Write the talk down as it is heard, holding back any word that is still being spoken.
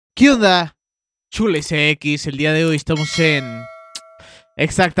¿Qué onda? Chule CX, el día de hoy estamos en...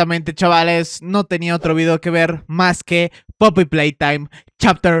 Exactamente, chavales, no tenía otro video que ver más que Poppy Playtime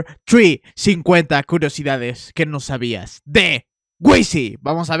Chapter 3, 50 curiosidades que no sabías de WIZZY.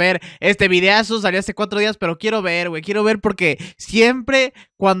 Vamos a ver este videazo, salió hace 4 días, pero quiero ver, güey, quiero ver porque siempre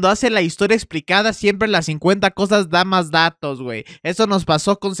cuando hace la historia explicada, siempre las 50 cosas da más datos, güey. Eso nos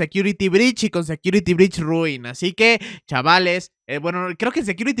pasó con Security Breach y con Security Breach Ruin, así que, chavales... bueno, creo que en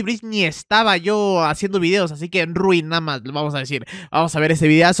Security Breach ni estaba yo haciendo videos, así que en Ruin nada más, vamos a decir. Vamos a ver ese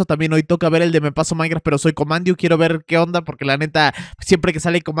videazo, también hoy toca ver el de Me Paso Minecraft, pero soy Comandio, quiero ver qué onda, porque la neta, siempre que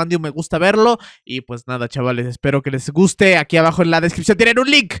sale Comandio me gusta verlo. Y pues nada, chavales, espero que les guste. Aquí abajo en la descripción tienen un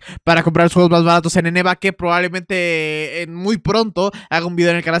link para comprar los juegos más baratos en Eneva, que probablemente muy pronto haga un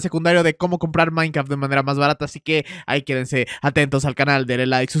video en el canal secundario de cómo comprar Minecraft de manera más barata, así que ahí quédense atentos al canal, denle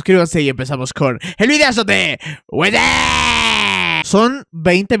like, suscríbanse y empezamos con el videazo de WIZZY. Son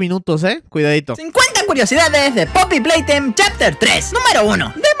 20 minutos, cuidadito. 50 curiosidades de Poppy Playtime Chapter 3. Número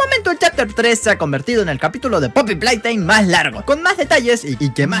 1. De momento el Chapter 3 se ha convertido en el capítulo de Poppy Playtime más largo, con más detalles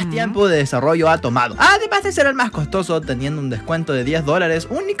y que más tiempo de desarrollo ha tomado. Además de ser el más costoso, teniendo un descuento de $10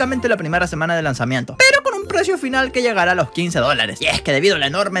 únicamente la primera semana de lanzamiento, pero con un precio final que llegará a los $15. Y es que debido a la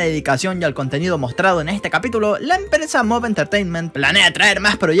enorme dedicación y al contenido mostrado en este capítulo, la empresa MUY Entertainment planea traer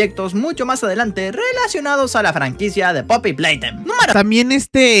más proyectos mucho más adelante relacionados a la franquicia de Poppy Playtime. También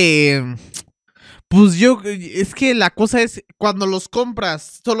pues es que la cosa es, cuando los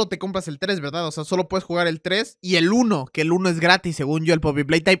compras, solo te compras el 3, ¿verdad? O sea, solo puedes jugar el 3 y el 1, que el 1 es gratis, según yo, el Poppy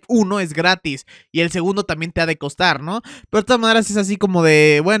Playtime 1 es gratis. Y el segundo también te ha de costar, ¿no? Pero de todas maneras es así como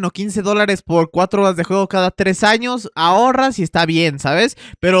de, bueno, $15 por 4 horas de juego cada 3 años, ahorras y está bien, ¿sabes?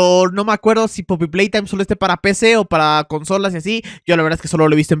 Pero no me acuerdo si Poppy Playtime solo esté para PC o para consolas y así. Yo la verdad es que solo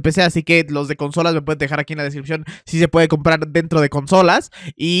lo he visto en PC, así que los de consolas me pueden dejar aquí en la descripción si se puede comprar dentro de consolas.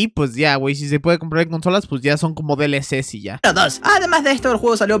 Y pues ya, güey, si se puede comprar en consolas, pues ya son como DLCs y ya. 2. Además de esto, el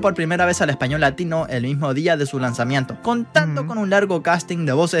juego salió por primera vez al español latino el mismo día de su lanzamiento, contando con un largo casting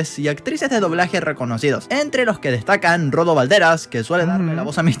de voces y actrices de doblaje reconocidos, entre los que destacan Rodo Valderas, que suele darle la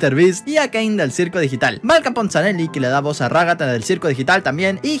voz a MrBeast, y a Kane del Circo Digital, Malca Ponzanelli, que le da voz a Ragata del Circo Digital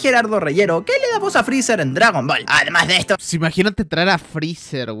también, y Gerardo Reyero, que le da voz a Freezer en Dragon Ball. Además de esto, pues imagínate traer a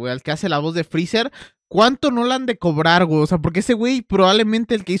Freezer, güey, al que hace la voz de Freezer. ¿Cuánto no le han de cobrar, güey? O sea, porque ese güey,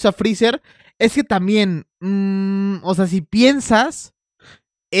 probablemente el que hizo a Freezer, es que también, o sea, si piensas,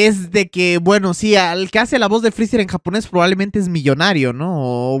 es de que, bueno, sí, al que hace la voz de Freezer en japonés probablemente es millonario, ¿no?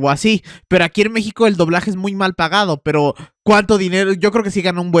 O así. Pero aquí en México el doblaje es muy mal pagado, pero... ¿cuánto dinero? Yo creo que sí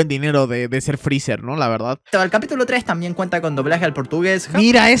gana un buen dinero de ser Freezer, ¿no? La verdad. El capítulo 3 también cuenta con doblaje al portugués,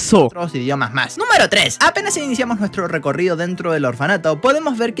 ¡mira eso! y otros idiomas más. Número 3. Apenas iniciamos nuestro recorrido dentro del orfanato,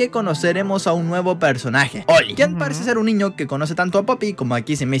 podemos ver que conoceremos a un nuevo personaje, Oli, quien parece ser un niño que conoce tanto a Poppy como a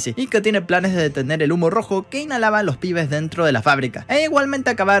Kissy Missy, y que tiene planes de detener el humo rojo que inhalaban los pibes dentro de la fábrica, e igualmente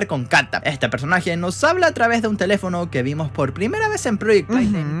acabar con Catap. Este personaje nos habla a través de un teléfono que vimos por primera vez en Project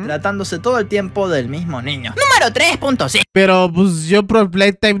Playtime, tratándose todo el tiempo del mismo niño. Número 3.5. Pero pues yo Project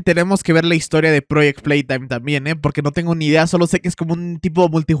Playtime tenemos que ver la historia de Project Playtime también, porque no tengo ni idea, solo sé que es como un tipo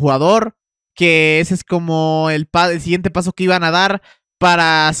multijugador, que ese es como el siguiente paso que iban a dar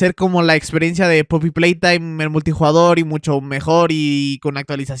para hacer como la experiencia de Poppy Playtime, el multijugador y mucho mejor y con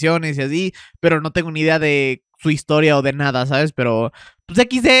actualizaciones y así, pero no tengo ni idea de su historia o de nada, ¿sabes? Pero pues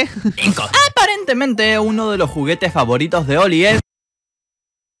XD. 5. Aparentemente uno de los juguetes favoritos de Oli es...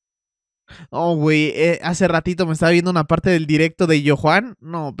 Oh, güey, hace ratito me estaba viendo una parte del directo de Johan.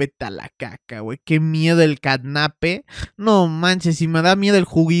 No, vete a la caca, güey. Qué miedo el catnape. No manches, si me da miedo el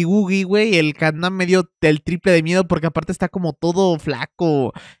Huggy Wuggy, güey. El catnap me dio el triple de miedo porque aparte está como todo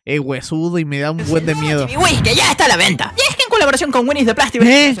flaco, huesudo y me da un buen de miedo. WIZZY, que ya está a la venta. Y es que en colaboración con Winnie's de Plástico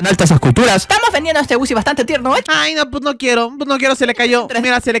en altas esculturas, estamos vendiendo este WIZZY bastante tierno, ¿eh? Ay, no, pues no quiero, se le cayó.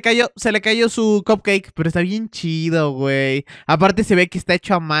 Mira, se le cayó su cupcake, pero está bien chido, güey. Aparte se ve que está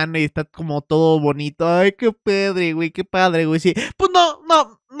hecho a mano y está como todo bonito. Ay, qué padre, güey, sí. Pues no,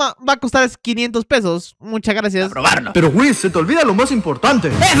 va a costar 500 pesos. Muchas gracias. A probarlo. Pero Wiz, se te olvida lo más importante.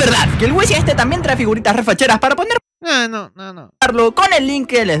 Es verdad, que el WIZZY este también trae figuritas refacheras para poner... No. con el link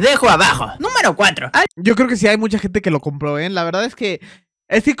que les dejo abajo. Número 4. Yo creo que sí hay mucha gente que lo compró, ¿eh? La verdad es que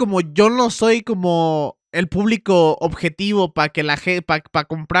como yo no soy como el público objetivo para que para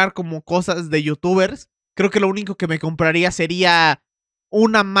comprar como cosas de youtubers, creo que lo único que me compraría sería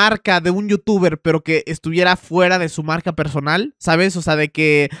una marca de un youtuber, pero que estuviera fuera de su marca personal, ¿sabes? O sea, de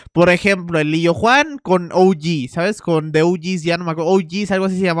que, por ejemplo, el Lillo Juan con OG, ¿sabes? Con The OGs, ya no me acuerdo, OGs, algo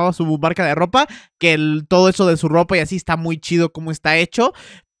así se llamaba su marca de ropa, que todo eso de su ropa y así está muy chido como está hecho,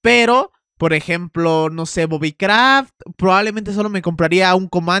 pero por ejemplo, no sé, Bobbycraft. Probablemente solo me compraría a un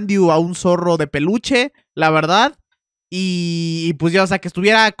Commandio o a un zorro de peluche, la verdad. Y pues ya, o sea, que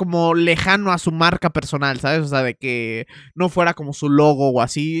estuviera como lejano a su marca personal, ¿sabes? O sea, de que no fuera como su logo o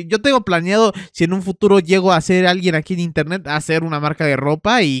así. Yo tengo planeado, si en un futuro llego a ser alguien aquí en internet, hacer una marca de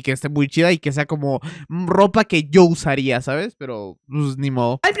ropa y que esté muy chida y que sea como ropa que yo usaría, ¿sabes? Pero, pues, ni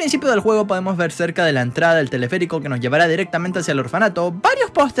modo. Al principio del juego podemos ver cerca de la entrada del teleférico que nos llevará directamente hacia el orfanato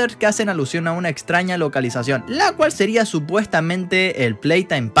varios pósters que hacen alusión a una extraña localización, la cual sería supuestamente el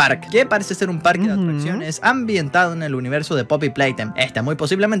Playtime Park, que parece ser un parque de atracciones ambientado en el universo de Poppy Playtime. Este muy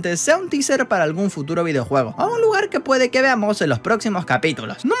posiblemente sea un teaser para algún futuro videojuego, o un lugar que puede que veamos en los próximos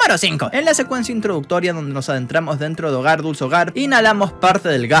capítulos. Número 5. En la secuencia introductoria donde nos adentramos dentro de Hogar Dulce Hogar, inhalamos parte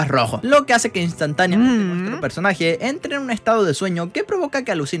del gas rojo, lo que hace que instantáneamente nuestro personaje entre en un estado de sueño que provoca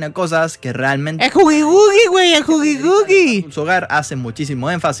que alucine cosas que realmente... ¡Es Huggy Wuggy, güey! ¡Es Huggy Wuggy! Dulce Hogar hace muchísimo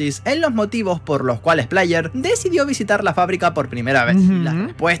énfasis en los motivos por los cuales Player decidió visitar la fábrica por primera vez y las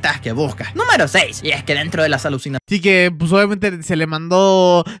respuestas que busca. Número 6. Y es que dentro de las alucinaciones... Sí, que pues obviamente se le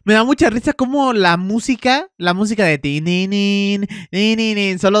mandó... Me da mucha risa como la música de tininin,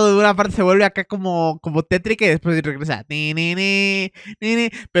 tininin, solo de una parte se vuelve acá como tétrica y después regresa.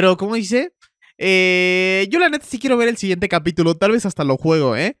 Pero, ¿cómo dice? Yo la neta sí quiero ver el siguiente capítulo, tal vez hasta lo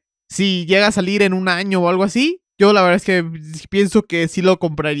juego, ¿eh? Si llega a salir en un año o algo así, yo la verdad es que pienso que sí lo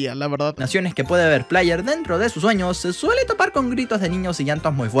compraría, la verdad. Naciones que puede ver Player dentro de sus sueños, se suele topar con gritos de niños y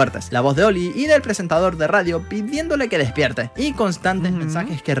llantos muy fuertes, la voz de Oli y del presentador de radio pidiéndole que despierte, y constantes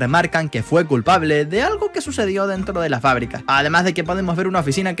mensajes que remarcan que fue culpable de algo que sucedió dentro de la fábrica. Además de que podemos ver una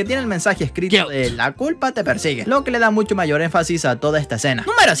oficina que tiene el mensaje escrito de la culpa te persigue, lo que le da mucho mayor énfasis a toda esta escena.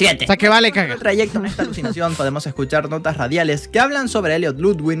 Número 7. O sea que vale caga. En el trayecto en esta alucinación podemos escuchar notas radiales que hablan sobre Elliot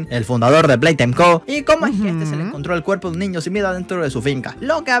Ludwig, el fundador de Playtime Co, y cómo es que este se le encontró el cuerpo de un niño sin vida dentro de su finca,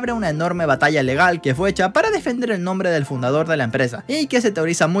 lo que abre una enorme batalla legal que fue hecha para defender el nombre del fundador de la empresa, y que se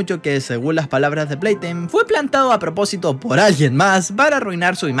teoriza mucho que, según las palabras de Playtime, fue plantado a propósito por alguien más para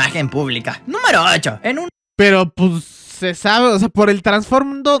arruinar su imagen pública. Número 8. Pero pues se sabe, o sea, por el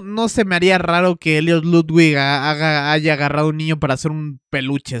trasfondo no se me haría raro que Elliot Ludwig haya agarrado a un niño para hacer un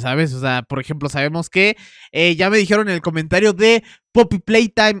peluche, ¿sabes? O sea, por ejemplo, sabemos que ya me dijeron en el comentario de Poppy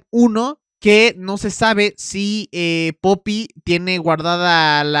Playtime 1 que no se sabe si Poppy tiene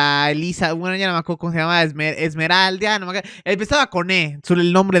guardada la Elisa, bueno, ya no me acuerdo cómo se llama, Esmeralda, no me acuerdo, empezaba con el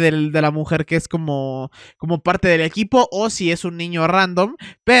nombre de la mujer que es como parte del equipo, o si es un niño random,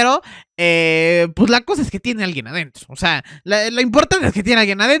 pero pues la cosa es que tiene alguien adentro, o sea, lo importante es que tiene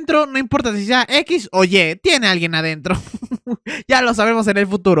alguien adentro, no importa si sea X o Y, tiene alguien adentro. Ya lo sabemos en el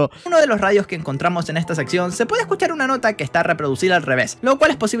futuro. Uno de los radios que encontramos en esta sección se puede escuchar una nota que está reproducida al revés, lo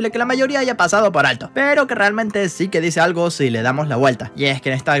cual es posible que la mayoría haya pasado por alto, pero que realmente sí que dice algo si le damos la vuelta. Y es que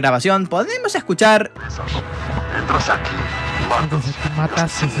en esta grabación podemos escuchar: entras aquí,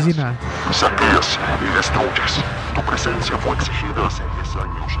 matas, asesinas, saqueas y destruyes. Tu presencia fue exigida hace 10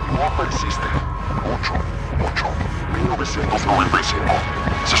 años y no apareciste. 1995.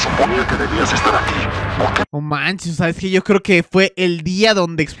 Se suponía que debías estar aquí. ¿Por qué? No manches, o sea, es que yo creo que fue el día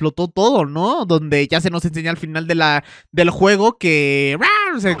donde explotó todo, ¿no? Donde ya se nos enseña al final del juego que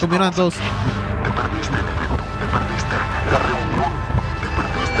se comieron a todos. Te perdiste el evento, te perdiste la reunión, te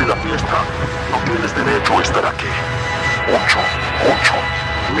perdiste la fiesta. No tienes derecho a estar aquí.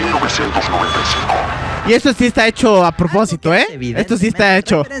 1995. Y esto sí está hecho a propósito, ¿eh? Esto sí está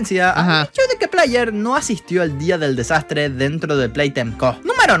hecho. Referencia al hecho de que Player no asistió al día del desastre dentro de Playtime Co.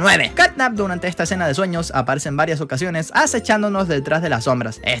 Número 9. Catnap durante esta escena de sueños aparece en varias ocasiones acechándonos detrás de las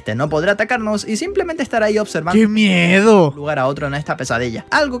sombras. Este no podrá atacarnos y simplemente estará ahí observando. ¡Qué miedo! De un lugar a otro en esta pesadilla.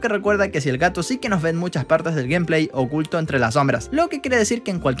 Algo que recuerda que si el gato sí que nos ve en muchas partes del gameplay oculto entre las sombras. Lo que quiere decir que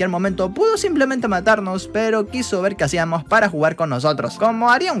en cualquier momento pudo simplemente matarnos, pero quiso ver qué hacíamos para jugar con nosotros,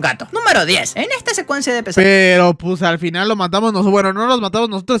 como haría un gato. Número 10. En esta secuencia de pesadillas. Pero pues al final lo matamos nosotros. Bueno, no los matamos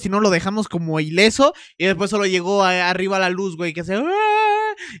nosotros, sino lo dejamos como ileso. Y después solo llegó arriba la luz, güey, que hace...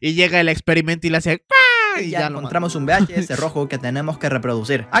 Y llega el experimento y le hace... Y ya encontramos un VHS rojo que tenemos que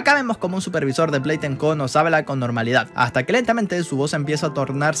reproducir. Acá vemos como un supervisor de Playtime Co nos habla con normalidad, hasta que lentamente su voz empieza a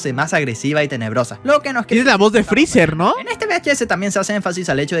tornarse más agresiva y tenebrosa. Lo que nos quiere... Es la voz de Freezer, ¿no? En este VHS también se hace énfasis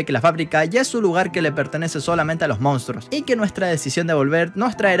al hecho de que la fábrica ya es un lugar que le pertenece solamente a los monstruos, y que nuestra decisión de volver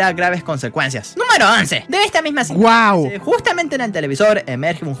nos traerá graves consecuencias. Número 11. De esta misma ¡Wow! Justamente en el televisor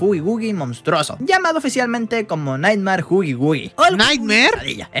emerge un Huggy Wuggy monstruoso, llamado oficialmente como Nightmare Huggy Wuggy.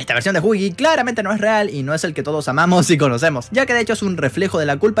 ¿Nightmare? Esta versión de Huggy claramente no es real y y no es el que todos amamos y conocemos, ya que de hecho es un reflejo de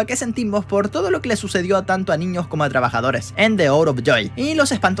la culpa que sentimos por todo lo que le sucedió tanto a niños como a trabajadores en The Hour of Joy, y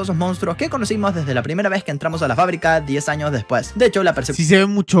los espantosos monstruos que conocimos desde la primera vez que entramos a la fábrica 10 años después. De hecho, la percepción... Sí se ve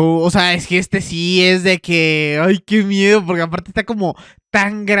mucho, o sea, es que este sí es de que, ay, qué miedo, porque aparte está como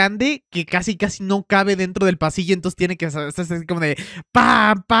tan grande que casi no cabe dentro del pasillo, entonces tiene que hacerse así como de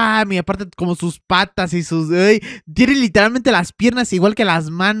pam, pam, y aparte como sus patas y sus... Ay, tiene literalmente las piernas igual que las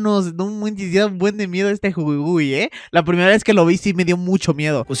manos, no un buen de miedo este Huggy Wuggy, La primera vez que lo vi sí me dio mucho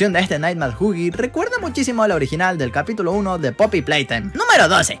miedo. La fusión de este Nightmare Huggy recuerda muchísimo a la original del capítulo 1 de Poppy Playtime. Número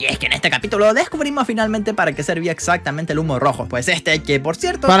 12, y es que en este capítulo descubrimos finalmente para qué servía exactamente el humo rojo, pues este, que por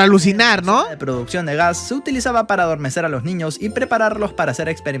cierto... Para alucinar, ¿no? De producción de gas se utilizaba para adormecer a los niños y prepararlos para ser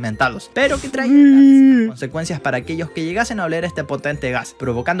experimentados, pero que traía consecuencias para aquellos que llegasen a oler este potente gas,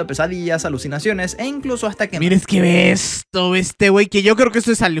 provocando pesadillas, alucinaciones e incluso hasta que... Mira, es que ve esto, este güey, que yo creo que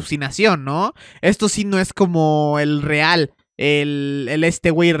esto es alucinación, ¿no? Esto sí no es como el real.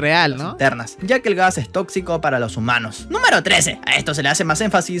 Este güey real, ¿no? Internas, ya que el gas es tóxico para los humanos. Número 13. A esto se le hace más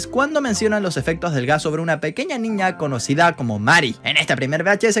énfasis cuando mencionan los efectos del gas sobre una pequeña niña conocida como Mari. En este primer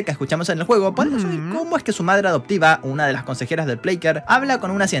VHS que escuchamos en el juego, podemos oír cómo es que su madre adoptiva, una de las consejeras del Playker, habla con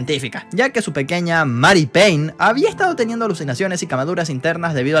una científica, ya que su pequeña Mary Payne había estado teniendo alucinaciones y quemaduras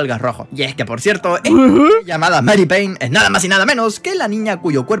internas debido al gas rojo. Y es que, por cierto, esta llamada Mary Payne es nada más y nada menos que la niña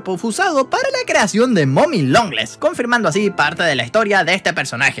cuyo cuerpo fue usado para la creación de Mommy Longlegs, confirmando así parte de la historia de este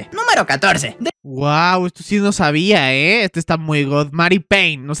personaje. Número 14. Wow, esto sí no sabía, Este está muy god. Mary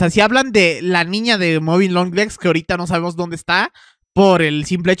Payne. O sea, si hablan de la niña de Mommy Longlegs, que ahorita no sabemos dónde está, por el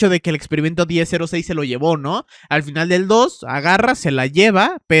simple hecho de que el experimento 1006 se lo llevó, ¿no? Al final del 2, agarra, se la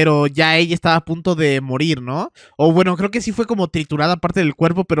lleva, pero ya ella estaba a punto de morir, ¿no? O bueno, creo que sí fue como triturada parte del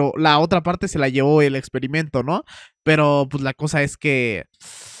cuerpo, pero la otra parte se la llevó el experimento, ¿no? Pero pues la cosa es que...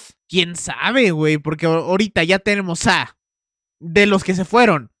 ¿Quién sabe, güey? Porque ahorita ya tenemos a... De los que se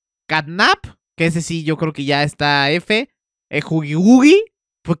fueron, Catnap, que ese sí yo creo que ya está F, Huggy Wuggy,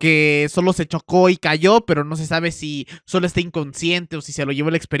 porque solo se chocó y cayó, pero no se sabe si solo está inconsciente o si se lo llevó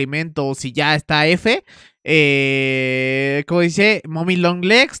el experimento o si ya está F. ¿Cómo dice? Mommy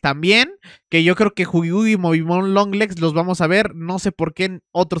Longlegs también, que yo creo que Huggy Wuggy y Mommy Longlegs los vamos a ver, no sé por qué en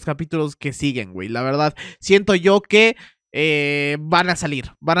otros capítulos que siguen, güey. La verdad, siento yo que... van a salir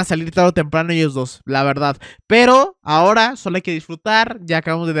tarde o temprano ellos dos, la verdad. Pero ahora solo hay que disfrutar. Ya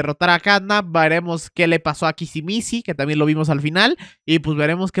acabamos de derrotar a Catnap. Veremos qué le pasó a Kissy, que también lo vimos al final. Y pues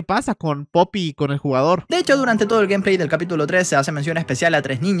veremos qué pasa con Poppy y con el jugador. De hecho, durante todo el gameplay del capítulo 3 se hace mención especial a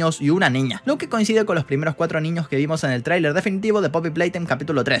 3 niños y una niña, lo que coincide con los primeros 4 niños que vimos en el tráiler definitivo de Poppy Playtime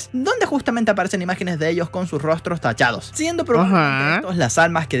capítulo 3, donde justamente aparecen imágenes de ellos con sus rostros tachados, siendo probablemente estos las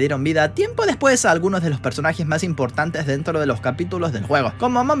almas que dieron vida tiempo después a algunos de los personajes más importantes dentro de los capítulos del juego,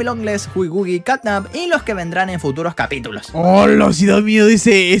 como Mommy Longlegs, Huggy Wuggy, Catnap y los que vendrán en futuros capítulos. ¡Hola! Sí da miedo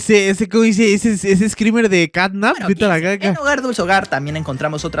 ¿cómo dice? Ese screamer de Catnap. Bueno, en Hogar Dulce Hogar también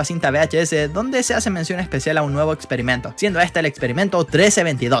encontramos otra cinta VHS donde se hace mención especial a un nuevo experimento, siendo este el experimento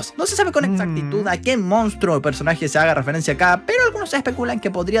 1322. No se sabe con exactitud a qué monstruo o personaje se haga referencia acá, pero algunos especulan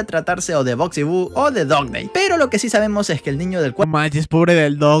que podría tratarse o de Boxy Boo o de Dog Day. Pero lo que sí sabemos es que el niño del cuerpo... No manches, pobre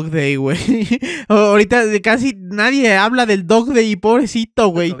del Dog Day, güey. Ahorita casi nadie habla del Dog Day, pobrecito,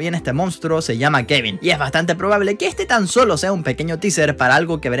 güey. Bien, este monstruo se llama Kevin, y es bastante probable que este tan solo sea un pequeño teaser para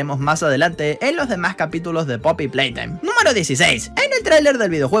algo que veremos más adelante en los demás capítulos de Poppy Playtime. Número 16. En el tráiler del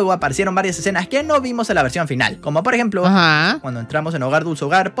videojuego aparecieron varias escenas que no vimos en la versión final, como por ejemplo, cuando entramos en Hogar Dulce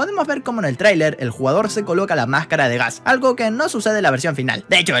Hogar, podemos ver cómo en el tráiler el jugador se coloca la máscara de gas, algo que no sucede en la versión final.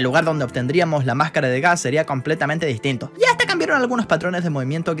 De hecho, el lugar donde obtendríamos la máscara de gas sería completamente distinto, y hasta cambiaron algunos patrones de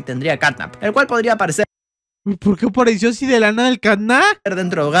movimiento que tendría Catnap, el cual podría aparecer... ¿Por qué apareció así de la nada el Catnap?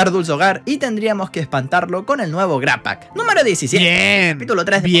 Dentro de Hogar Dulce Hogar, y tendríamos que espantarlo con el nuevo Grab Pack. Número 17. Bien. Capítulo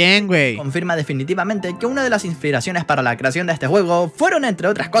 3 de bien, güey. Confirma definitivamente que una de las inspiraciones para la creación de este juego fueron, entre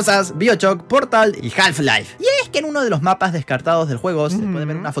otras cosas, BioShock, Portal y Half-Life. Y es que en uno de los mapas descartados del juego se puede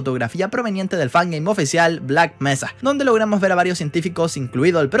ver una fotografía proveniente del fangame oficial Black Mesa, donde logramos ver a varios científicos,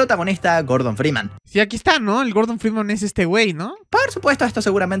 incluido el protagonista Gordon Freeman. Sí, aquí está, ¿no? El Gordon Freeman es este güey, ¿no? Por supuesto, esto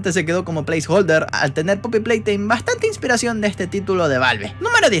seguramente se quedó como placeholder al tener Poppy Playtime bastante inspiración de este título de Valve.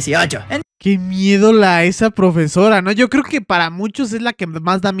 Número 18. Qué miedo esa profesora, ¿no? Yo creo que para muchos es la que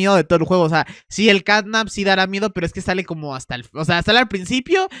más da miedo de todo el juego. O sea, sí, el Catnap sí dará miedo, pero es que sale como hasta el... O sea, sale al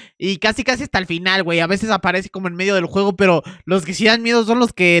principio y casi hasta el final, güey. A veces aparece como en medio del juego, pero los que sí dan miedo son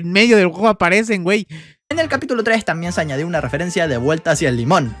los que en medio del juego aparecen, güey. En el capítulo 3 también se añadió una referencia de vuelta hacia el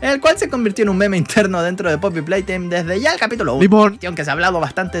limón, el cual se convirtió en un meme interno dentro de Poppy Playtime desde ya el capítulo 1. Limón. Y aunque se ha hablado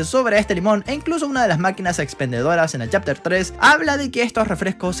bastante sobre este limón, e incluso una de las máquinas expendedoras en el chapter 3 habla de que estos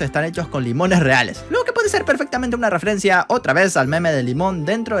refrescos están hechos con limones reales, lo que puede ser perfectamente una referencia otra vez al meme del limón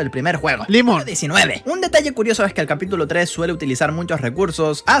dentro del primer juego. Limón. Número 19. Un detalle curioso es que el capítulo 3 suele utilizar muchos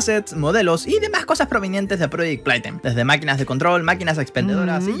recursos, assets, modelos y demás cosas provenientes de Project Playtime, desde máquinas de control, máquinas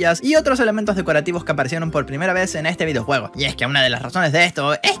expendedoras, sillas y otros elementos decorativos que aparecieron por primera vez en este videojuego. Y es que una de las razones de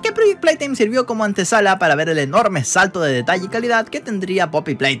esto es que Project Playtime sirvió como antesala para ver el enorme salto de detalle y calidad que tendría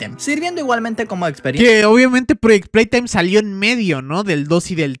Poppy Playtime, sirviendo igualmente como experiencia. Que obviamente Project Playtime salió en medio, ¿no? Del 2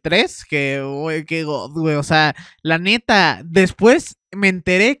 y del 3, que god, güey, o sea, la neta, después me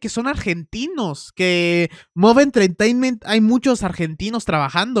enteré que son argentinos, que MUY Entertainment, hay muchos argentinos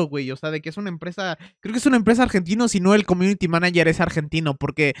trabajando, güey, o sea, de que es una empresa, creo que es una empresa argentina, si no el community manager es argentino,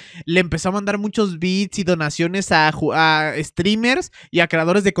 porque le empezó a mandar muchos bits y donaciones a streamers y a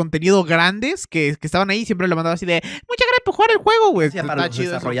creadores de contenido grandes que estaban ahí, siempre le mandaba así de, muchas gracias por jugar el juego, güey. Para los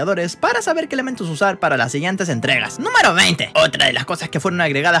desarrolladores, para saber qué elementos usar para las siguientes entregas. Número 20. Otra de las cosas que fueron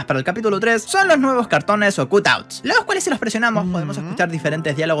agregadas para el capítulo 3 son los nuevos cartones o cutouts, los cuales si los presionamos podemos escuchar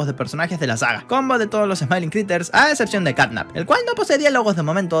diferentes diálogos de personajes de la saga, combo de todos los Smiling Critters a excepción de Catnap, el cual no posee diálogos de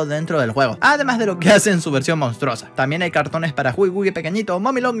momento dentro del juego, además de lo que hace en su versión monstruosa. También hay cartones para Huggy Wuggy pequeñito,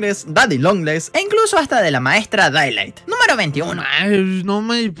 Mommy Longless, Daddy Longless e incluso hasta de la maestra Daylight. Número 21. No,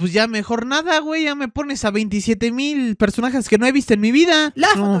 pues ya mejor nada, güey, ya me pones a 27,000 personajes que no he visto en mi vida.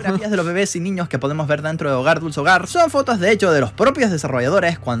 Las fotografías de los bebés y niños que podemos ver dentro de Hogar Dulce Hogar son fotos de hecho de los propios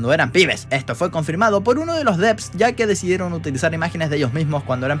desarrolladores cuando eran pibes. Esto fue confirmado por uno de los devs, ya que decidieron utilizar imágenes de ellos mismos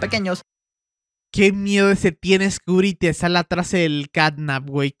cuando eran pequeños. Qué miedo ese tienes, Scooby, y te sale atrás el catnap,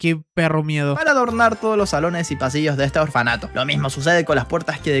 güey. Qué perro miedo. Para adornar todos los salones y pasillos de este orfanato. Lo mismo sucede con las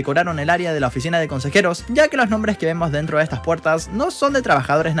puertas que decoraron el área de la oficina de consejeros, ya que los nombres que vemos dentro de estas puertas no son de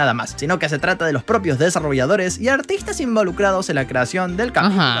trabajadores nada más, sino que se trata de los propios desarrolladores y artistas involucrados en la creación del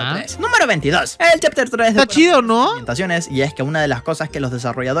capítulo 3. Número 22. El chapter 3 está chido, ¿no? Y es que una de las cosas que los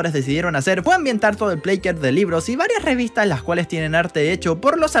desarrolladores decidieron hacer fue ambientar todo el playcard de libros y varias revistas, las cuales tienen arte hecho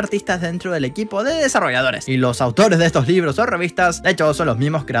por los artistas dentro del equipo de desarrolladores, y los autores de estos libros o revistas de hecho son los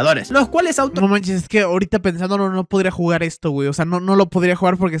mismos creadores, los cuales no manches, es que ahorita pensándolo no podría jugar esto, güey, o sea, no lo podría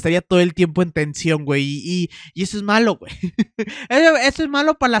jugar porque estaría todo el tiempo en tensión, güey, y eso es malo, güey. Eso es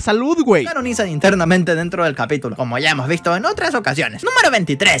malo para la salud, güey. Canonizan internamente dentro del capítulo, como ya hemos visto en otras ocasiones. Número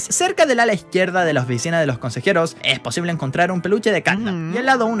 23. Cerca del ala izquierda de la oficina de los consejeros es posible encontrar un peluche de Catnap y al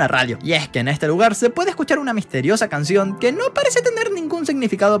lado una radio, y es que en este lugar se puede escuchar una misteriosa canción que no parece tener ningún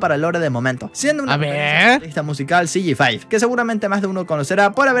significado para el lore de momento, siendo una artista musical CG5, que seguramente más de uno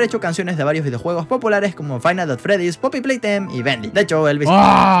conocerá por haber hecho canciones de varios videojuegos populares como Final Freddy's, Poppy Playtime y Bendy. De hecho, él visitó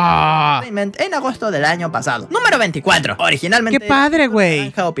en agosto del año pasado. Número 24. Originalmente, qué padre,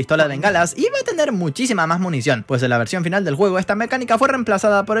 güey. O pistola de bengalas iba a tener muchísima más munición, pues en la versión final del juego esta mecánica fue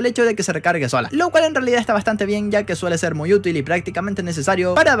reemplazada por el hecho de que se recargue sola, lo cual en realidad está bastante bien, ya que suele ser muy útil y prácticamente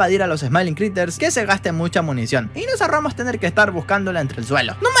necesario para evadir a los Smiling Critters que se gasten mucha munición y nos ahorramos tener que estar buscándola entre el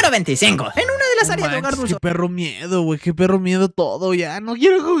suelo. Número 25. En una de las áreas de Hogar Dulce. Qué perro miedo, güey, qué perro miedo todo, ya no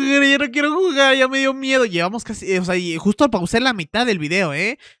quiero jugar, ya me dio miedo. Llevamos casi, o sea, justo pausé la mitad del video,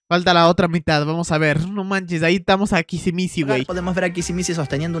 falta la otra mitad, vamos a ver, no manches, ahí estamos a Kissimisi, güey. Podemos ver a Kissimisi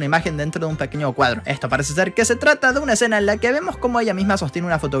sosteniendo una imagen dentro de un pequeño cuadro. Esto parece ser que se trata de una escena en la que vemos cómo ella misma sostiene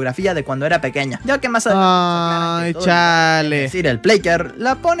una fotografía de cuando era pequeña, ya que más adelante chale. Es decir, el playker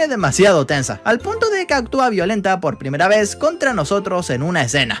la pone demasiado tensa, al punto de que actúa violenta por primera vez contra nosotros en una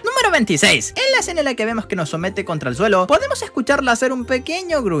escena. Número 26. En la escena en la que vemos que nos somete contra el suelo, podemos escucharla hacer un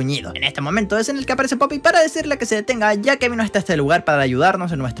pequeño gruñido. En este momento es en el que aparece Poppy para decirle que se detenga, ya que vino hasta este lugar para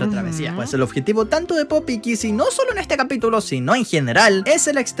ayudarnos en nuestra travesía. Pues el objetivo tanto de Poppy y Kissy, no solo en este capítulo, sino en general, es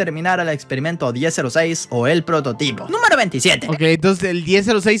el exterminar al experimento 1006 o el prototipo. Número 27. Ok, entonces el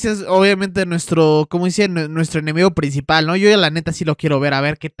 1006 es obviamente nuestro, ¿cómo dice? Nuestro enemigo principal, ¿no? Yo ya la neta sí lo quiero ver, a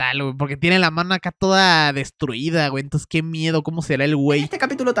ver qué tal, güey, porque tiene la mano acá toda destruida, güey, entonces qué miedo, ¿cómo será el güey? En este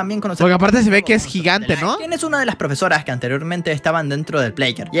capítulo también conocemos, porque aparte se ve que es gigante, ¿no? Quien es una de las profesoras que anteriormente estaban dentro del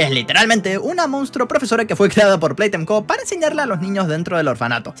Playker, y es literalmente una monstruo profesora que fue creada por Playtime Co para enseñarle a los niños dentro del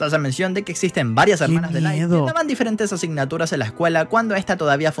orfanato. Se hace mención de que existen varias hermanas de Light que daban diferentes asignaturas en la escuela cuando esta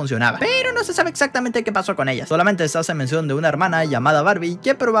todavía funcionaba, pero no se sabe exactamente qué pasó con ellas. Solamente se hace mención de una hermana llamada Barbie,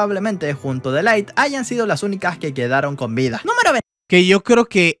 que probablemente junto de Light hayan sido las únicas que quedaron con vida. Número 20. Que yo creo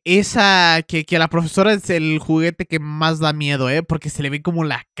que que la profesora es el juguete que más da miedo, porque se le ve como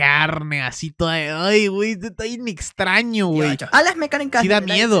la carne así toda, ay, güey, está bien extraño, güey. A las mecánicas sí da de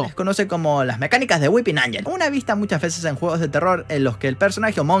Light miedo. se les conoce como las mecánicas de Weeping Angel, una vista muchas veces en juegos de terror en los que el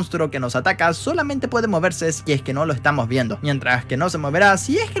personaje o monstruo que nos ataca solamente puede moverse si es que no lo estamos viendo, mientras que no se moverá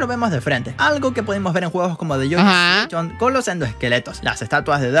si es que lo vemos de frente, algo que podemos ver en juegos como The JUEGOS con los endoesqueletos, las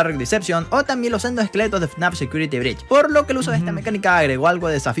estatuas de Dark Deception o también los endoesqueletos de FNAF Security Breach, por lo que el uso de esta mecánica agregó algo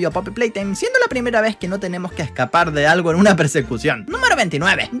de desafío a Poppy Playtime, siendo la primera vez que no tenemos que escapar de algo en una persecución. Número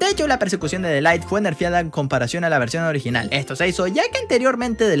 29. De hecho, la persecución de The Light fue nerfeada en comparación a la versión original. Esto se hizo ya que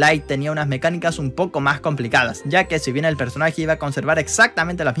anteriormente The Light tenía unas mecánicas un poco más complicadas, ya que si bien el personaje iba a conservar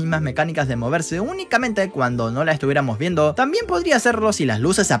exactamente las mismas mecánicas de moverse únicamente cuando no la estuviéramos viendo, también podría hacerlo si las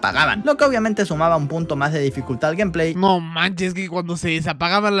luces se apagaban, lo que obviamente sumaba un punto más de dificultad al gameplay. No manches, que cuando se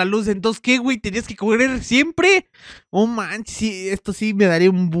desapagaban la luz, entonces ¿qué, güey? ¿Tenías que correr siempre? Oh manches, sí, esto sí me daría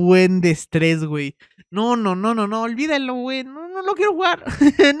un buen de estrés, güey. No, olvídalo, güey. No lo quiero jugar.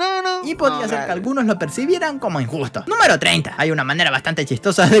 no. Y podría ser que algunos lo percibieran como injusto. Número 30. Hay una manera bastante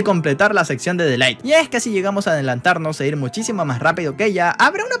chistosa de completar la sección de The Light, y es que si llegamos a adelantarnos e ir muchísimo más rápido que ella,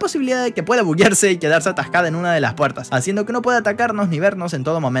 habrá una posibilidad de que pueda buguearse y quedarse atascada en una de las puertas, haciendo que no pueda atacarnos ni vernos en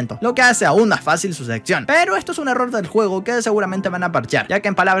todo momento, lo que hace aún más fácil su sección. Pero esto es un error del juego que seguramente van a parchear, ya que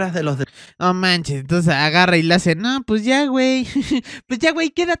en palabras de los de... No manches, entonces agarra y le hace, no, pues ya, güey. Pues ya, güey,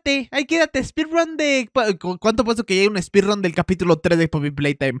 quédate. Ahí quédate. Speedrun de... ¿Cuánto puesto que ya hay un speedrun del capítulo 3 de Poppy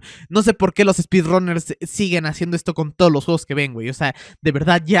Playtime? No sé por qué los speedrunners siguen haciendo esto con todos los juegos que ven, güey. O sea, de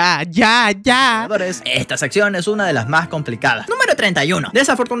verdad, ya. Esta sección es una de las más complicadas. Número 31.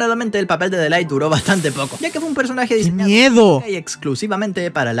 Desafortunadamente el papel de The Light duró bastante poco, ya que fue un personaje diseñado y exclusivamente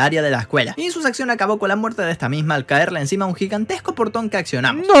para el área de la escuela, y su sección acabó con la muerte de esta misma al caerle encima un gigantesco portón que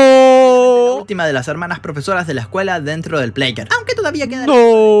accionamos. ¡No! La última de las hermanas profesoras de la escuela dentro del Playker, aunque todavía queda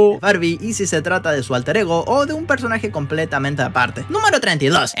Barbie y si se trata de su alter ego o de un personaje completamente aparte. Número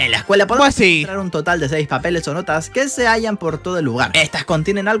 32. En la escuela podemos encontrar un total de 6 papeles o notas que se hallan por todo el lugar. Estas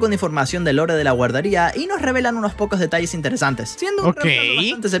contienen algo de información del lore de la guardería y nos revelan unos pocos detalles interesantes, siendo un resultado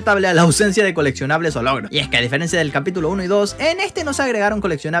bastante aceptable a la ausencia de coleccionables o logros. Y es que a diferencia del capítulo 1 y 2, en este nos agregaron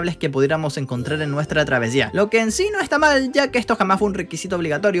coleccionables que pudiéramos encontrar en nuestra travesía, lo que en sí no está mal, ya que esto jamás fue un requisito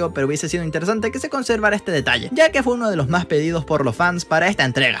obligatorio, pero hubiese sido interesante que se conservara este detalle, ya que fue uno de los más pedidos por los fans para esta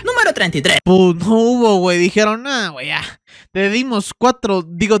entrega. Número 33. Pues no hubo, güey. Dijeron, güey, ya. Te dimos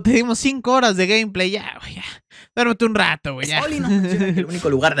 5 horas de gameplay, ya, güey, ya. Duérmete un rato, güey, ya. Oli nos menciona que el único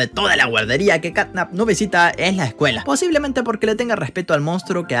lugar de toda la guardería que Catnap no visita es la escuela, posiblemente porque le tenga respeto al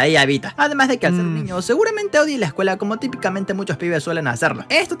monstruo que ahí habita, además de que al ser un niño seguramente odie la escuela como típicamente muchos pibes suelen hacerlo.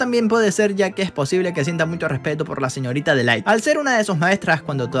 Esto también puede ser ya que es posible que sienta mucho respeto por la señorita The Light, al ser una de sus maestras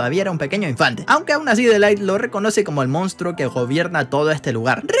cuando todavía era un pequeño infante, aunque aún así The Light lo reconoce como el monstruo que gobierna todo este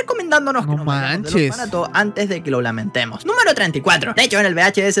lugar, recomendándonos que nos vayamos de barato antes de que lo lamentemos. Número 34. De hecho, en el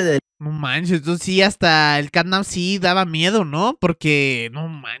VHS de... No manches, entonces sí, hasta el Catnap sí daba miedo, ¿no? Porque, no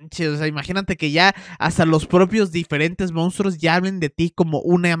manches, o sea, imagínate que ya hasta los propios diferentes monstruos ya hablen de ti como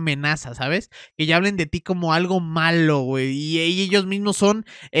una amenaza, ¿sabes? Que ya hablen de ti como algo malo, güey. Y ellos mismos son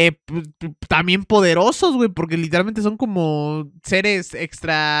también poderosos, güey, porque literalmente son como seres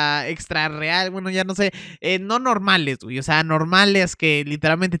extra real, bueno, ya no sé, no normales, güey. O sea, normales que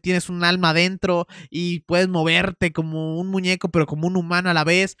literalmente tienes un alma dentro y puedes moverte como un muñeco, pero como un humano a la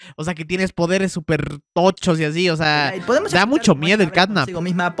vez. O sea, que tienes poderes súper tochos y así, o sea, da mucho miedo el Catnap. Consigo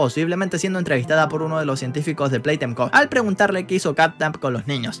misma, posiblemente siendo entrevistada por uno de los científicos de Playtime Co. al preguntarle qué hizo Catnap con los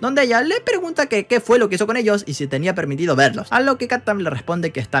niños, donde ella le pregunta que qué fue lo que hizo con ellos y si tenía permitido verlos, a lo que Catnap le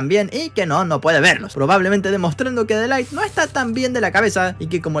responde que están bien y que no puede verlos, probablemente demostrando que The Light no está tan bien de la cabeza y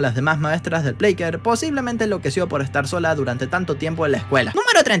que como las demás maestras del Playker, posiblemente enloqueció por estar sola durante tanto tiempo en la escuela.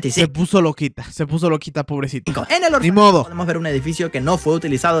 Número 35. Se puso loquita, pobrecita. En el orfanato podemos ver un edificio que no fue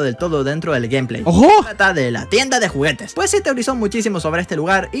utilizado del todo dentro del gameplay. ¡Ojo! Se trata de la tienda de juguetes, pues se teorizó muchísimo sobre este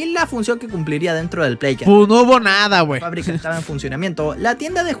lugar y la función que cumpliría dentro del Playker. Pues no hubo nada, güey. La fábrica estaba en funcionamiento, la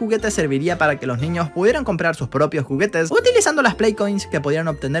tienda de juguetes serviría para que los niños pudieran comprar sus propios juguetes utilizando las Playcoins que podían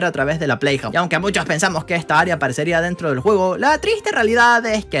obtener a través de la Playhouse. Y aunque muchos pensamos que esta área aparecería dentro del juego, la triste realidad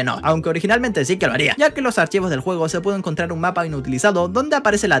es que no, aunque originalmente sí que lo haría, ya que en los archivos del juego se puede encontrar un mapa inutilizado donde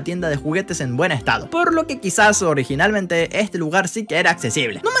aparece la tienda de juguetes en buen estado, por lo que quizás originalmente este lugar sí que era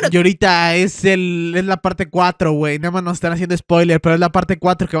accesible. Número 1008. Y ahorita es la parte 4, güey. Nada más nos están haciendo spoiler, pero es la parte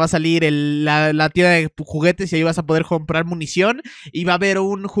 4 que va a salir la tienda de juguetes y ahí vas a poder comprar munición. Y va a haber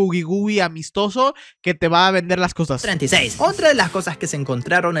un Huggy Wuggy amistoso que te va a vender las cosas. 36. Otra de las cosas que se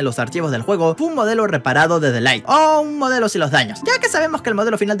encontraron en los archivos del juego fue un modelo reparado de Delight, o un modelo sin los daños, ya que sabemos que el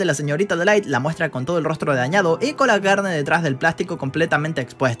modelo final de la señorita Delight la muestra con todo el rostro dañado y con la carne detrás del plástico completamente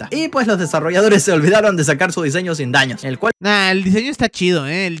expuesta. Y pues los desarrolladores se olvidaron de sacar su diseño sin daños, el cual... Nah, el diseño está chido,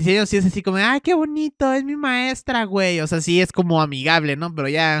 el diseño sí es así como, ay, qué bonito, es mi maestra, güey. O sea, sí es como amigable, ¿no? Pero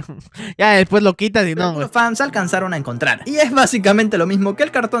ya después lo quitas y no, güey. Los fans alcanzaron a encontrar. Y es básicamente lo mismo que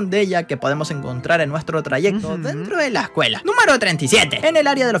el cartón de ella que podemos encontrar en nuestro trayecto dentro de la escuela. Número 37. En el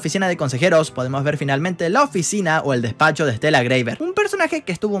área de la oficina de consejeros podemos ver finalmente la oficina o el despacho de Stella Graver, un personaje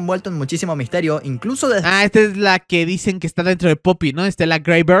que estuvo envuelto en muchísimo misterio, incluso desde... Ah, esta es la que dicen que está dentro de Poppy, ¿no? Stella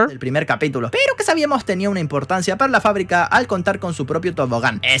Graver. El primer capítulo, pero que sabíamos tenía una importancia para la fábrica al contar con su propio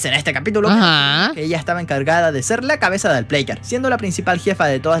tobogán. Es en este capítulo que ella estaba encargada de ser la cabeza del Playcar, siendo la principal jefa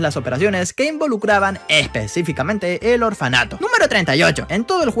de todas las operaciones que involucraban específicamente el orfanato. Número 38. En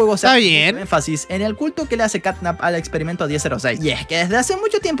todo el juego se hace énfasis en el culto que le hace Catnap al experimento 1006. Y es que desde hace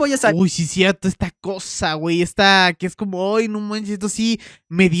mucho tiempo ya sabía... Uy, sí, cierto, esta cosa, güey. Esta que es como, ay, no manches, esto sí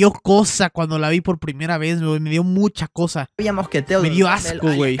me dio cosa cuando la vi por primera vez, güey. Me dio mucha cosa. Sabíamos que Theodore, me dio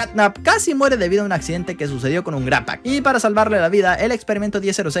asco, güey. Catnap casi muere debido a un accidente que sucedió con un grabpack. Y para salvarle la vida, el experimento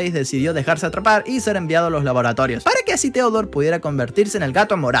 1006 decidió dejarse atrapar y ser enviado a los laboratorios, para que así Theodore pudiera convertirse en el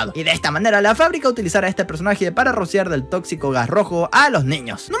gato morado. Y de esta manera la fábrica utilizará a este personaje para rociar del tóxico gas rojo a los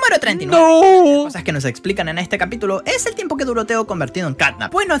niños. Número 39. No. Las cosas que nos explican en este capítulo es el tiempo que duró Theo convertido en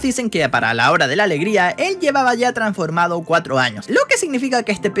Catnap, pues nos dicen que para la hora de la alegría él llevaba ya transformado 4 años, lo que significa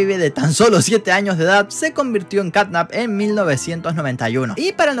que este pibe de tan solo 7 años de edad se convirtió en Catnap en 1991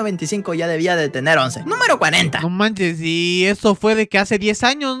 y para el 95 ya debía de tener 11. Número 40. No manches, y eso fue de que hace 10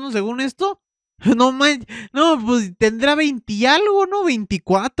 años, ¿no? Según esto. No manches, no, pues tendrá 20 y algo, ¿no?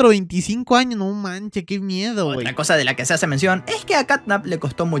 24, 25 años, no manches, qué miedo, güey. Otra cosa de la que se hace mención es que a Catnap le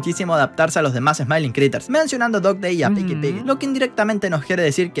costó muchísimo adaptarse a los demás Smiling Critters, mencionando a Dog Day y a Picky Pig, lo que indirectamente nos quiere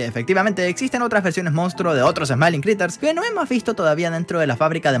decir que efectivamente existen otras versiones monstruo de otros Smiling Critters que no hemos visto todavía dentro de la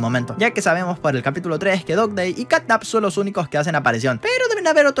fábrica de momento, ya que sabemos por el capítulo 3 que Dog Day y Catnap son los únicos que hacen aparición, pero deben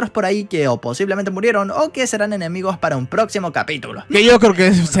haber otros por ahí que o posiblemente murieron o que serán enemigos para un próximo capítulo. Que yo creo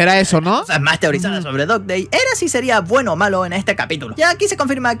que será eso, ¿no? O sea, más sobre Dog Day era si sería bueno o malo en este capítulo. Ya aquí se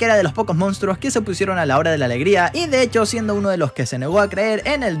confirma que era de los pocos monstruos que se opusieron a la hora de la alegría y de hecho siendo uno de los que se negó a creer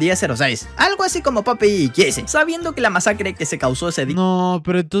en el 1006. Algo así como Poppy y Kissy, sabiendo que la masacre que se causó ese día... No,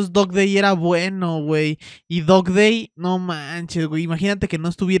 pero entonces Dog Day era bueno, güey. Y Dog Day, no manches, güey. Imagínate que no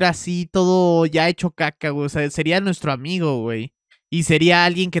estuviera así todo ya hecho caca, güey. O sea, sería nuestro amigo, güey. Y sería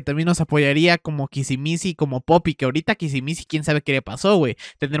alguien que también nos apoyaría como Kissimisi, como Poppy, que ahorita Kissimisi quién sabe qué le pasó, güey.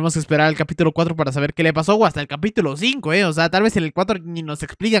 Tendremos que esperar al capítulo 4 para saber qué le pasó, o hasta el capítulo 5, o sea, tal vez en el 4 ni nos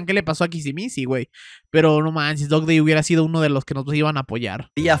explican qué le pasó a Kissimisi, güey. Pero no manches, Dog Day hubiera sido uno de los que nos iban a apoyar.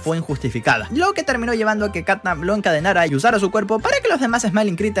 Fue injustificada, lo que terminó llevando a que Catnap lo encadenara y usara su cuerpo para que los demás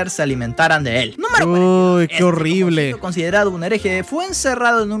Smiling Critters se alimentaran de él. Número 42. Uy, qué horrible. Considerado un hereje, fue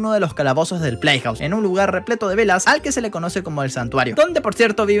encerrado en uno de los calabozos del Playhouse, en un lugar repleto de velas al que se le conoce como el santuario, donde por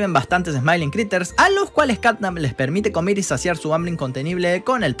cierto viven bastantes Smiling Critters a los cuales Catnap les permite comer y saciar su hambre incontenible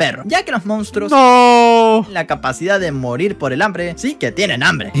con el perro, ya que los monstruos tienen la capacidad de morir por el hambre, sí que tienen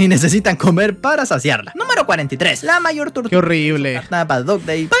hambre y necesitan comer para saciarla. Número 43. La mayor tortura qué horrible. Catnap a Dog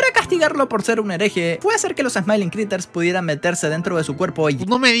Day para castigarlo por ser un hereje fue hacer que los Smiling Critters pudieran meterse dentro de su cuerpo y... Pues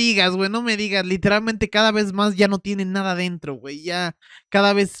no me digas, güey, no me digas. Literalmente cada vez más ya no tiene nada dentro, güey. Ya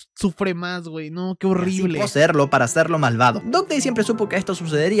cada vez sufre más, güey. No, qué horrible. Así poseerlo para hacerlo malvado. Dog Day siempre supo que esto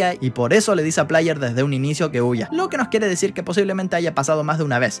sucedería y por eso le dice a Player desde un inicio que huya, lo que nos quiere decir que posiblemente haya pasado más de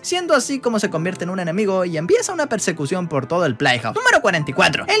una vez, siendo así como se convierte en un enemigo y empieza una persecución por todo el Playhouse. Número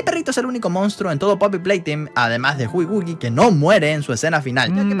 44. El perrito es el único monstruo en todo Poppy Playtime, además de Huggy Wuggy, que no muere en su escena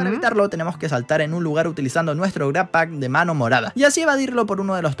final, ya que para evitarlo tenemos que saltar en un lugar utilizando nuestro grab pack de mano morada y así evadirlo por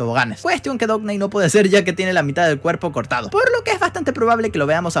uno de los toboganes, cuestión que Dog Day no puede ser ya que tiene la mitad del cuerpo cortado, por lo que es bastante probable que lo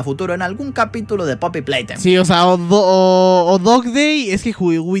veamos a futuro en algún capítulo de Poppy Playtime. Sí, o sea, o Dog Day, es que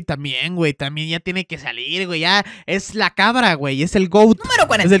Huggy Wuggy también, güey, también ya tiene que salir, güey, ya es la cabra, güey, es el GOAT. Número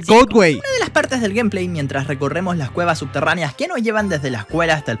 45. Es el GOAT, güey. Una de las partes del gameplay mientras recorremos las cuevas subterráneas que nos llevan desde la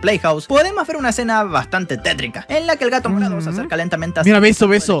escuela hasta el Playhouse, podemos ver una escena bastante tétrica, en la que el gato morado se acerca lentamente a... Mira, beso.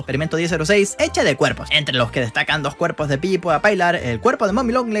 El experimento 1006 hecha de cuerpos, entre los que destacan 2 cuerpos de Pipo a Pilar, el cuerpo de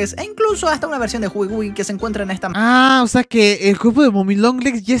Mommy Longlegs e incluso hasta una versión de Huggy Wuggy que se encuentra en esta... Ah, o sea que el cuerpo de Mommy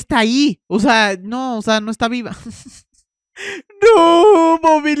Longlegs ya está ahí. O sea, no está viva. No,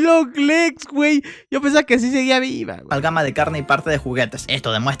 Bobby Long Legs, güey. Yo pensaba que sí seguía viva, güey. Amalgama de carne y parte de juguetes.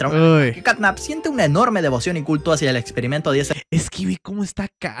 Esto demuestra Uy. que Catnap siente una enorme devoción y culto hacia el experimento 10. Es que ve cómo está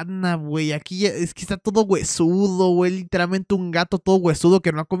Catnap, güey. Aquí ya, es que está todo huesudo, güey. Literalmente un gato todo huesudo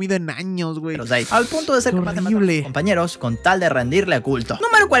que no ha comido en años, güey. Al punto de ser capaz de matar a sus compañeros con tal de rendirle culto.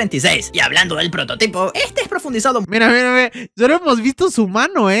 Número 46. Y hablando del prototipo, este es profundizado. Mira, mira, mira. Solo hemos visto su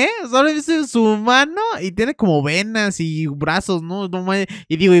mano, ¿eh? Solo he visto su mano y tiene como venas y brazos, ¿no?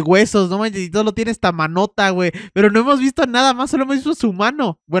 Y digo, y huesos, ¿no? Y todo tiene esta manota, güey. Pero no hemos visto nada más, solo hemos visto su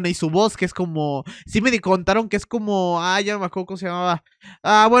mano. Bueno, y su voz, que es como... Sí me contaron que es como... Ah, ya no me acuerdo cómo se llamaba.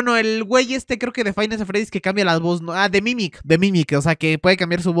 Ah, bueno, el güey este creo que de Five Nights at Freddy's que cambia la voz, ¿no? Ah, de Mimic, o sea, que puede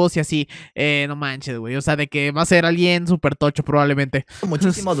cambiar su voz y así. No manches, güey. O sea, de que va a ser alguien súper tocho probablemente.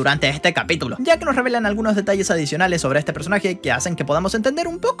 Muchísimo durante este capítulo, ya que nos revelan algunos detalles adicionales sobre este personaje que hacen que podamos entender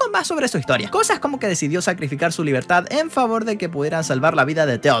un poco más sobre su historia. Cosas como que decidió sacrificar su libertad en favor de que pudieran salvar la vida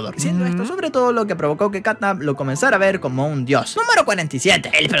de Theodore, siendo esto sobre todo lo que provocó que Catnap lo comenzara a ver como un dios. Número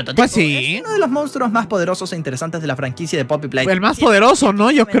 47. El prototipo pues sí. es uno de los monstruos más poderosos e interesantes de la franquicia de Poppy Playtime. El más poderoso,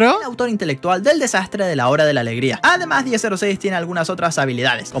 ¿no? Yo creo. El autor intelectual del desastre de la hora de la alegría. Además, 1006 tiene algunas otras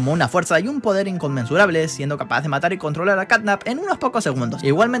habilidades, como una fuerza y un poder inconmensurables, siendo capaz de matar y controlar a Catnap en unos pocos segundos.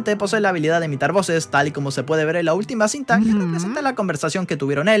 Igualmente posee la habilidad de imitar voces, tal y como se puede ver en la última cinta que representa la conversación que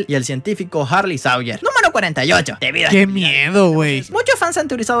tuvieron él y el científico Harley Sawyer. Número 48. Debido a ¡Qué miedo, güey! Muchos fans han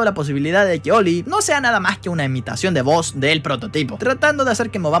teorizado la posibilidad de que Oli no sea nada más que una imitación de voz del prototipo, tratando de hacer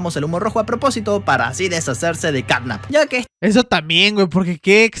que movamos el humo rojo a propósito para así deshacerse de Catnap, ya que eso también, güey, porque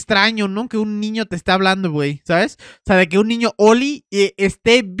qué extraño, ¿no? Que un niño te esté hablando, güey, ¿sabes? O sea, de que un niño Oli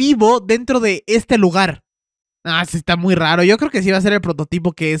esté vivo dentro de este lugar. Ah, sí, está muy raro. Yo creo que sí va a ser el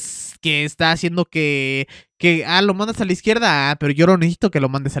prototipo que está haciendo que lo mandas a la izquierda, pero yo no necesito que lo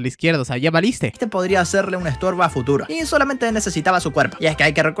mandes a la izquierda, o sea, ya valiste. Este podría hacerle un estorbo a futuro y solamente necesitaba su cuerpo. Y es que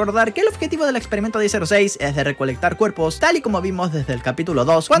hay que recordar que el objetivo del experimento 1006 es de recolectar cuerpos, tal y como vimos desde el capítulo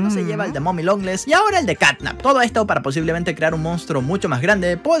 2, cuando se lleva el de Mommy Longless y ahora el de Catnap. Todo esto para posiblemente crear un monstruo mucho más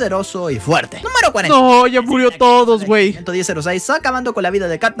grande, poderoso y fuerte. Número 40. No, ya murió todos, güey. El experimento 1006 acabando con la vida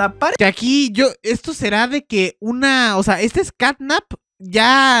de Catnap para... Que aquí esto será de que o sea, este es Catnap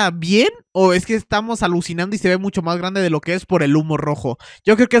ya bien, o es que estamos alucinando y se ve mucho más grande de lo que es por el humo rojo.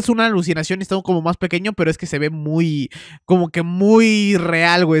 Yo creo que es una alucinación y está como más pequeño, pero es que se ve muy, como que muy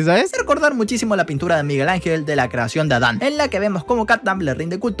real, güey, ¿sabes? Recordar muchísimo la pintura de Miguel Ángel de la creación de Adán, en la que vemos cómo Catnap le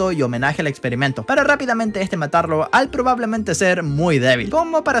rinde culto y homenaje al experimento, para rápidamente matarlo al probablemente ser muy débil,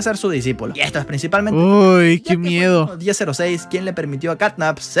 como para ser su discípulo. Y esto es principalmente... Uy, qué miedo. 1006 quien le permitió a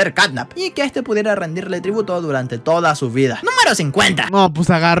Catnap ser Catnap, y que este pudiera rendirle tributo durante toda su vida. Número 50. No, pues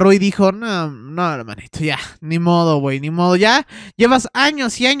agarró y dijo, no, hermanito, ya, ni modo, güey, ni modo, ya llevas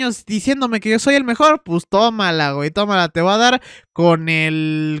años y años diciéndome que yo soy el mejor, pues tómala, güey, tómala, te voy a dar con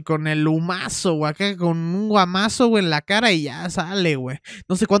el humazo, güey, acá con un guamazo, güey, en la cara y ya sale, güey.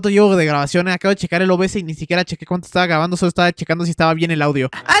 No sé cuánto llevo de grabación, acabo de checar el OBS y ni siquiera chequé cuánto estaba grabando, solo estaba checando si estaba bien el audio.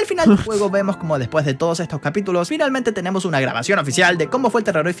 Al final del juego vemos como después de todos estos capítulos, finalmente tenemos una grabación oficial de cómo fue el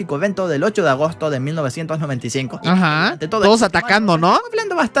terrorífico evento del 8 de agosto de 1995. Ajá, todos atacando, ¿no?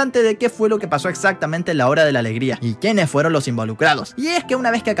 Hablando bastante de qué fue lo que pasó exactamente en la hora de la alegría y quiénes fueron los involucrados. Y es que una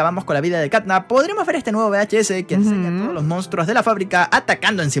vez que acabamos con la vida de Catnap, podremos ver este nuevo VHS que enseña a todos los monstruos de la fábrica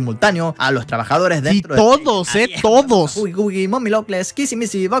atacando en simultáneo a los trabajadores dentro de... todos, todos. Huggy Wuggy, Mommy Longless, Kissy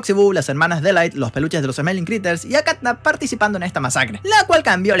Missy, Boxy Boo, las hermanas Delight, los peluches de los Smelling Critters y a Catnap participando en esta masacre, la cual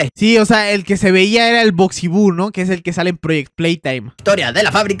cambió la... Sí, o sea, el que se veía era el Boxy Boo, ¿no? Que es el que sale en Project Playtime. Historia de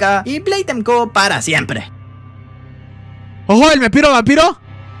la fábrica y Playtime Co. para siempre. ¡Ojo, el me piro vampiro!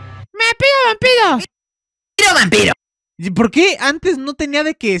 ¡Me piro vampiro! ¡Piro vampiro! ¿Por qué antes no tenía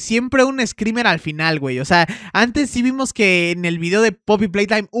de que siempre un screamer al final, güey? O sea, antes sí vimos que en el video de Poppy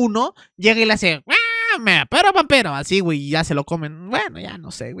Playtime 1 llega y le hace... ¡Me piro vampiro! Así, güey, y ya se lo comen. Bueno, ya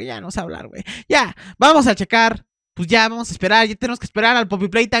no sé, güey, ya no sé hablar, güey. Ya, vamos a checar. Pues ya vamos a esperar, ya tenemos que esperar al Poppy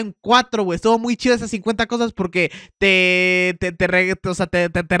Playtime 4, güey. Estuvo muy chido esas 50 cosas porque te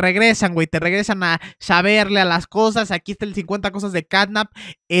regresan, güey. Te regresan a saberle a las cosas. Aquí está el 50 cosas de Catnap.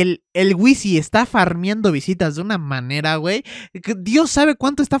 El WIZZY está farmeando visitas de una manera, güey. Dios sabe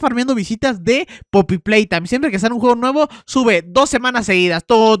cuánto está farmeando visitas de Poppy Playtime. Siempre que sale un juego nuevo, sube 2 semanas seguidas.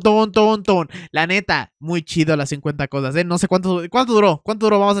 Ton. La neta, muy chido las 50 cosas, ¿eh? No sé cuánto duró. ¿Cuánto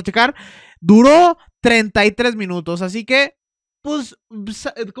duró? Vamos a checar. Duró 33 minutos, así que, pues,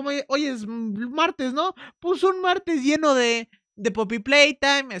 como hoy es martes, ¿no? Pues un martes lleno de de Poppy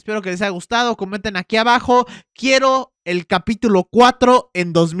Playtime. Espero que les haya gustado. Comenten aquí abajo. Quiero el capítulo 4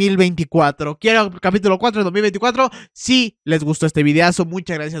 en 2024. Quiero el capítulo 4 en 2024. Si les gustó este videazo,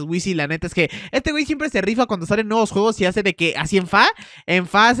 muchas gracias, WIZZY. La neta es que este güey siempre se rifa cuando salen nuevos juegos y hace de que así en fa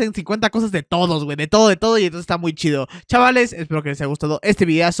hacen 50 cosas de todos, güey. De todo. Y entonces está muy chido. Chavales, espero que les haya gustado este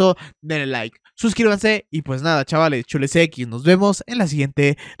videazo. Denle like, suscríbanse. Y pues nada, chavales, Chule CX. Nos vemos en la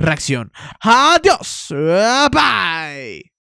siguiente reacción. Adiós. Bye.